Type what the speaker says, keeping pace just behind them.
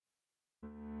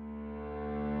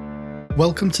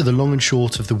Welcome to the long and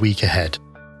short of the week ahead,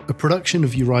 a production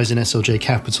of Eurizon SLJ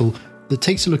Capital that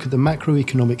takes a look at the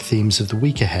macroeconomic themes of the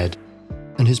week ahead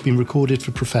and has been recorded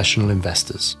for professional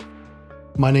investors.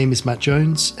 My name is Matt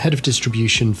Jones, Head of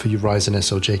Distribution for Eurizon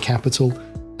SLJ Capital,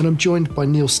 and I'm joined by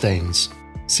Neil Staines,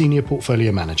 Senior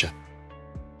Portfolio Manager.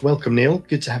 Welcome, Neil.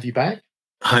 Good to have you back.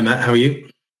 Hi, Matt. How are you?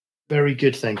 Very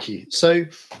good, thank you. So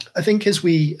I think as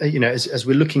we're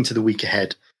looking to the week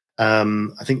ahead,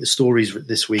 I think the stories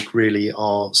this week really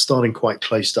are starting quite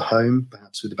close to home,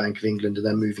 perhaps with the Bank of England, and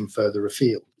then moving further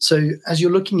afield. So as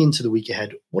you're looking into the week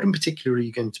ahead, what in particular are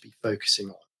you going to be focusing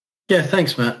on? Yeah,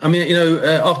 thanks, Matt. I mean,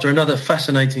 after another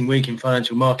fascinating week in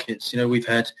financial markets, we've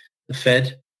had the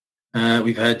Fed,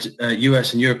 we've had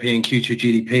US and European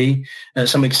Q2 GDP,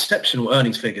 some exceptional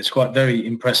earnings figures, quite very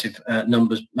impressive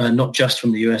numbers, not just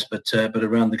from the US, but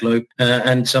around the globe,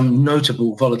 and some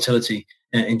notable volatility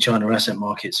in China asset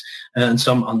markets and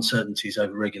some uncertainties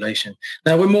over regulation.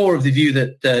 Now, we're more of the view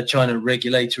that China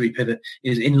regulatory pivot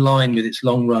is in line with its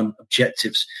long-run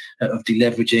objectives of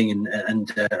deleveraging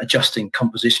and adjusting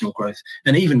compositional growth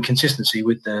and even consistency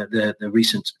with the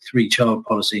recent three-child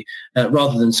policy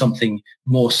rather than something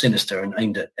more sinister and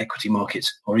aimed at equity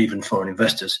markets or even foreign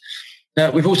investors.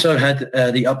 We've also had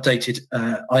the updated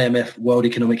IMF World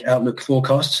Economic Outlook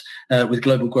forecasts with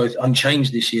global growth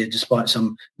unchanged this year despite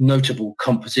some notable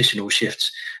compositional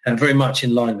shifts, very much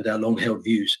in line with our long-held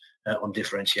views on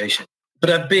differentiation. But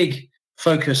our big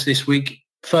focus this week,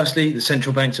 firstly, the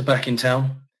central banks are back in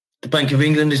town. The Bank of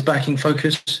England is back in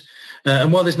focus.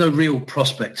 And while there's no real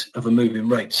prospect of a move in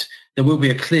rates, there will be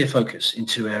a clear focus in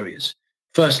two areas.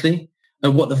 Firstly,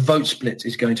 what the vote split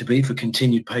is going to be for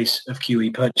continued pace of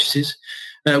QE purchases.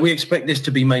 We expect this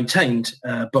to be maintained,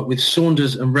 but with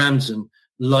Saunders and Ramsden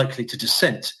likely to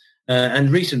dissent. And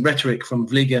recent rhetoric from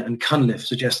Vliga and Cunliffe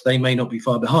suggests they may not be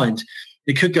far behind.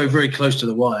 It could go very close to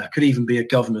the wire, could even be a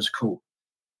governor's call.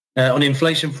 On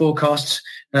inflation forecasts,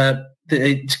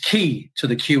 it's key to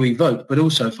the QE vote, but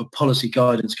also for policy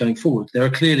guidance going forward. There are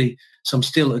clearly some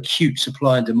still acute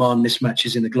supply and demand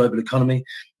mismatches in the global economy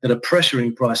that are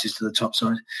pressuring prices to the top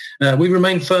side. We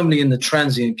remain firmly in the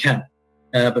transient camp,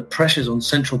 but pressures on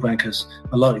central bankers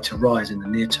are likely to rise in the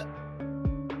near term.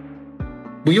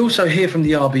 We also hear from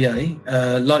the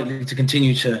RBA, likely to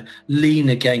continue to lean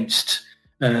against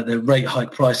the rate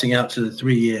hike pricing out to the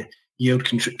 3-year yield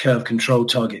curve control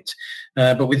target.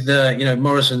 But with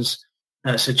Morrison's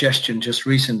suggestion just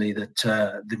recently that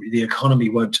the economy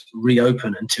won't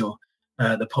reopen until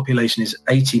the population is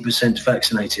 80%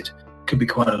 vaccinated, could be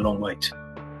quite a long wait.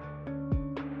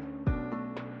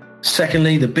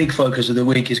 Secondly, the big focus of the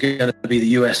week is going to be the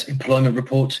US employment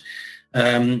report.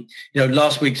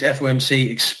 Last week's FOMC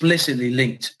explicitly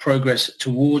linked progress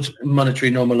towards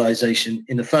monetary normalization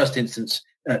in the first instance,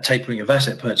 tapering of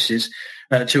asset purchases,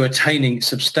 to attaining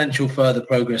substantial further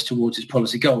progress towards its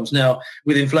policy goals. Now,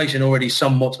 with inflation already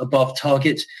somewhat above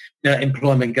target,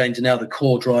 employment gains are now the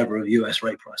core driver of US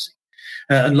rate pricing,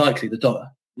 and likely the dollar.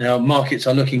 Now, markets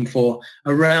are looking for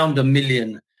around 1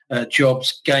 million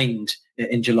jobs gained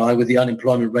in July, with the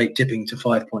unemployment rate dipping to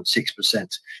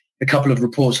 5.6%. A couple of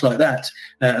reports like that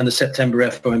and the September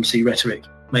FOMC rhetoric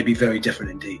may be very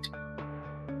different indeed.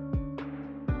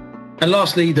 And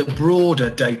lastly, the broader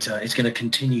data is going to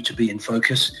continue to be in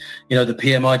focus. The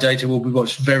PMI data will be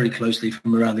watched very closely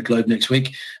from around the globe next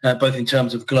week, both in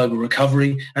terms of global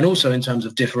recovery and also in terms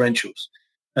of differentials.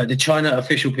 The China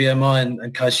official PMI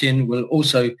and Caixin will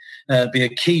also be a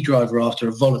key driver after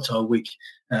a volatile week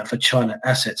for China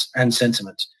assets and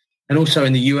sentiment. And also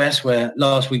in the US, where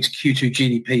last week's Q2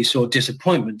 GDP saw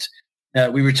disappointment,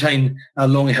 we retain our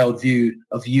long-held view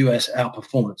of US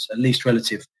outperformance, at least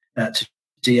relative to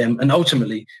DM. And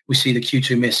ultimately, we see the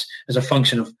Q2 miss as a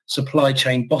function of supply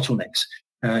chain bottlenecks.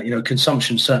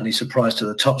 Consumption certainly surprised to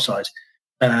the top side.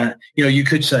 You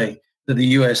could say that the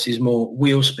US is more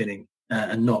wheel spinning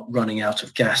and not running out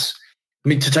of gas. I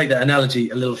mean, to take that analogy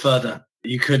a little further,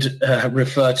 you could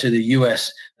refer to the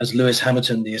US as Lewis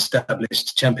Hamilton, the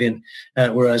established champion,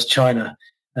 whereas China,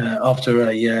 after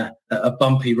a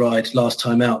bumpy ride last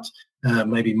time out,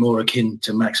 maybe more akin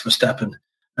to Max Verstappen,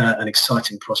 an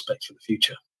exciting prospect for the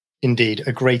future. Indeed,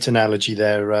 a great analogy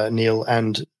there, Neil,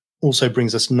 and also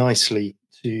brings us nicely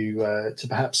to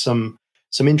perhaps some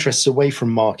interests away from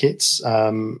markets.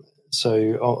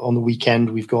 So on the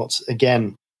weekend, we've got,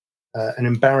 again, an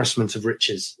embarrassment of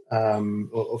riches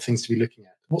of things to be looking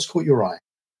at. What's caught your eye?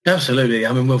 Absolutely.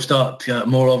 I mean, we'll start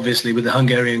more obviously with the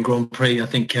Hungarian Grand Prix. I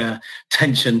think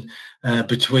tension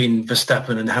between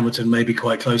Verstappen and Hamilton may be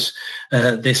quite close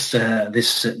this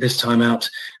time out,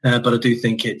 but I do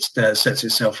think it sets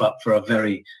itself up for a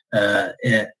very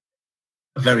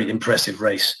impressive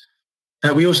race.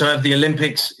 We also have the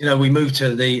Olympics. We move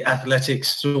to the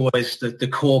athletics. It's always the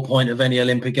core point of any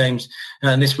Olympic Games.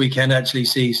 And this weekend actually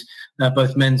sees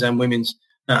both men's and women's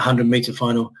 100-metre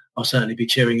final. I'll certainly be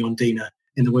cheering on Dina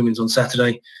in the women's on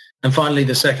Saturday. And finally,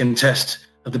 the second test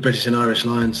of the British and Irish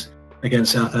Lions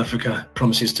against South Africa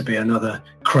promises to be another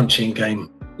crunching game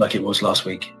like it was last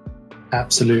week.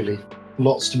 Absolutely.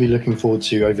 Lots to be looking forward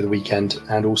to over the weekend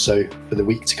and also for the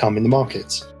week to come in the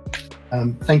markets.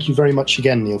 Thank you very much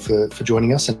again, Neil, for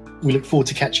joining us, and we look forward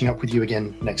to catching up with you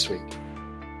again next week.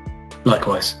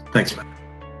 Likewise. Thanks, Matt.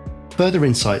 Further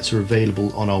insights are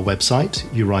available on our website,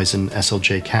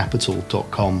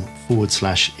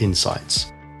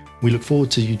 horizonSLJcapital.com/insights. We look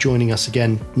forward to you joining us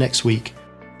again next week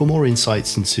for more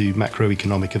insights into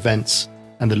macroeconomic events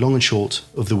and the long and short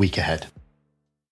of the week ahead.